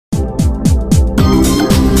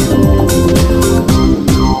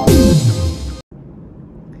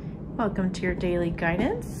Welcome to your daily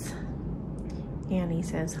guidance. Annie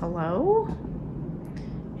says hello.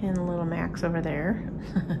 And little Max over there.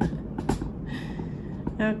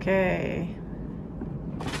 Okay.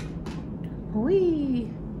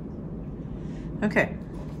 Whee! Okay.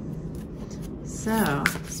 So,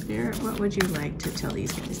 Spirit, what would you like to tell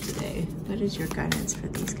these guys today? What is your guidance for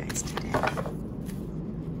these guys today?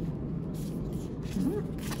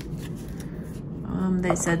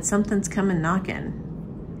 They said something's coming knocking.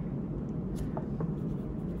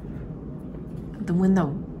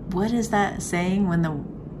 What is that saying? When the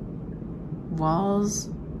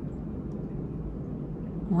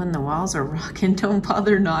walls are rocking, don't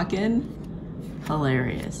bother knocking.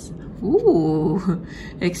 Hilarious. Ooh,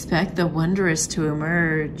 expect the wondrous to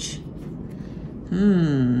emerge.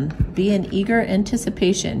 Be in eager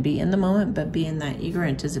anticipation. Be in the moment, but be in that eager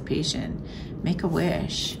anticipation. Make a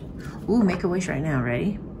wish. Ooh, make a wish right now.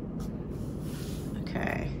 Ready?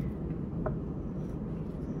 Okay.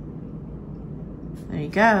 There you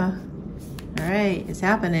go. All right, it's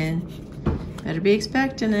happening. Better be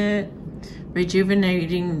expecting it.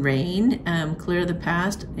 Rejuvenating rain, clear the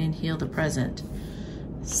past and heal the present.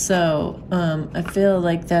 So I feel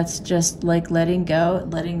like that's just like letting go,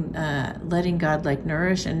 letting God like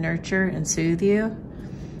nourish and nurture and soothe you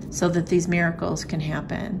so that these miracles can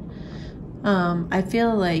happen. I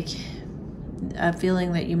feel like a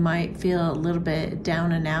feeling that you might feel a little bit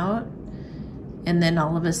down and out, and then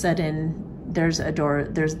all of a sudden there's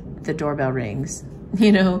the doorbell rings,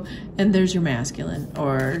 you know, and there's your masculine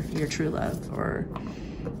or your true love or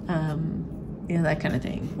you know, that kind of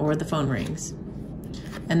thing, or the phone rings.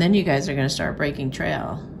 And then you guys are going to start breaking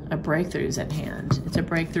trail. A breakthrough's at hand. It's a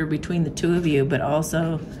breakthrough between the two of you, but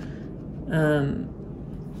also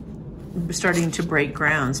starting to break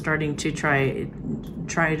ground, starting to try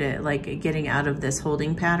to like getting out of this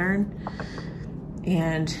holding pattern.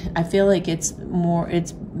 And I feel like it's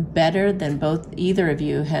better than either of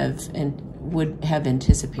you have and would have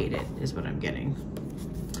anticipated, is what I'm getting.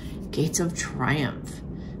 Gates of triumph.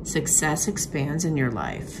 Success expands in your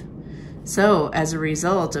life. So as a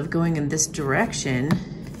result of going in this direction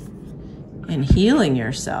and healing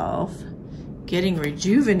yourself, getting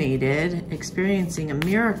rejuvenated, experiencing a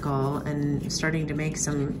miracle, and starting to break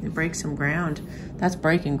some ground, that's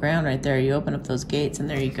breaking ground right there. You open up those gates and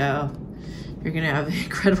there you go. You're gonna have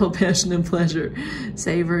incredible passion and pleasure.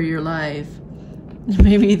 Savor your life.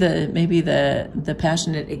 Maybe the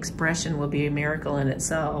passionate expression will be a miracle in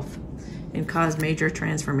itself and cause major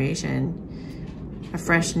transformation. A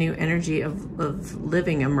fresh new energy of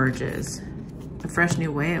living emerges. A fresh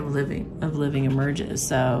new way of living emerges.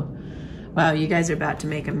 So, wow, you guys are about to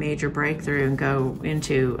make a major breakthrough and go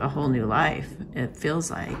into a whole new life. It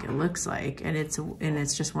feels like, it looks like, and it's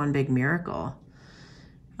just one big miracle.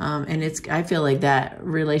 I feel like that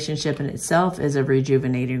relationship in itself is a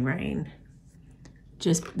rejuvenating rain.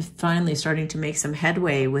 Just finally starting to make some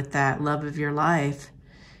headway with that love of your life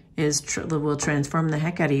will transform the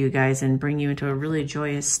heck out of you guys and bring you into a really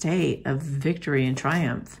joyous state of victory and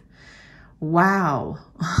triumph. Wow.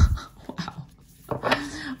 Wow.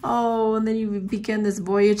 Oh, and then you begin this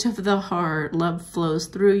voyage of the heart. Love flows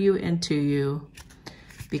through you, into you.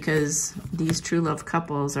 Because these true love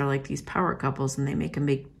couples are like these power couples, and they make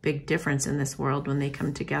a big difference in this world when they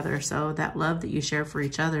come together. So that love that you share for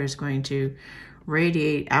each other is going to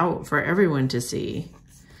radiate out for everyone to see.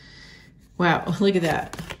 Wow, look at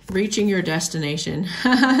that. Reaching your destination.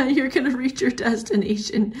 You're going to reach your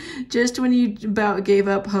destination just when you about gave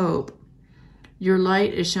up hope. Your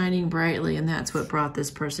light is shining brightly, and that's what brought this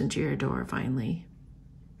person to your door finally.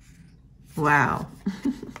 Wow.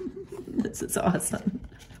 This is awesome.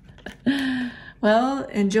 Well,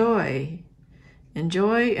 enjoy.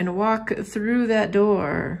 Enjoy and walk through that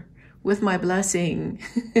door with my blessing.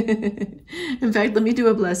 In fact, let me do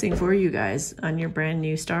a blessing for you guys on your brand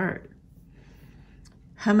new start.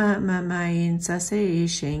 Hama mamain sase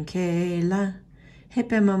shenkela.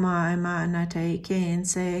 Hippe mama ma nate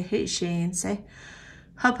kense hishense.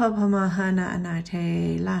 Hapa pama hana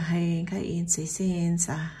anate la hein kain se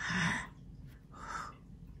sensa.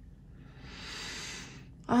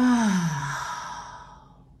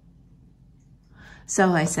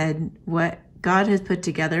 So I said, what God has put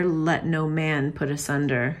together, let no man put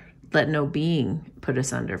asunder. Let no being put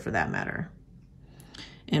asunder, for that matter.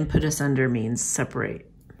 And put asunder means separate.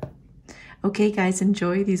 Okay, guys,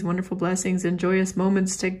 enjoy these wonderful blessings and joyous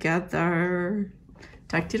moments together.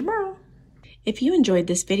 Talk to you tomorrow. If you enjoyed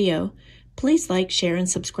this video, please like, share, and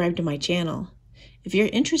subscribe to my channel. If you're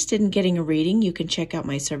interested in getting a reading, you can check out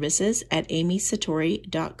my services at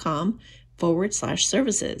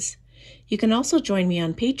amysatori.com/services. You can also join me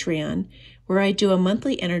on Patreon, where I do a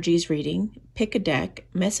monthly energies reading, pick a deck,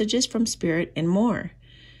 messages from Spirit, and more.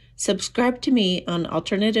 Subscribe to me on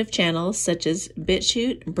alternative channels such as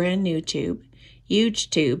BitChute, Brand New Tube,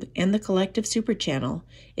 HugeTube, and the Collective Super Channel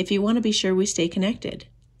if you want to be sure we stay connected.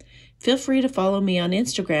 Feel free to follow me on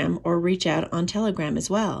Instagram or reach out on Telegram as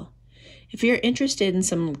well. If you're interested in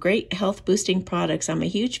some great health-boosting products I'm a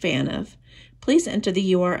huge fan of, please enter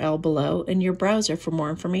the URL below in your browser for more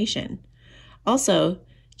information. Also,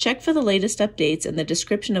 check for the latest updates in the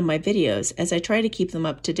description of my videos as I try to keep them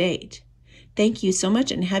up to date. Thank you so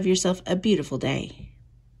much and have yourself a beautiful day.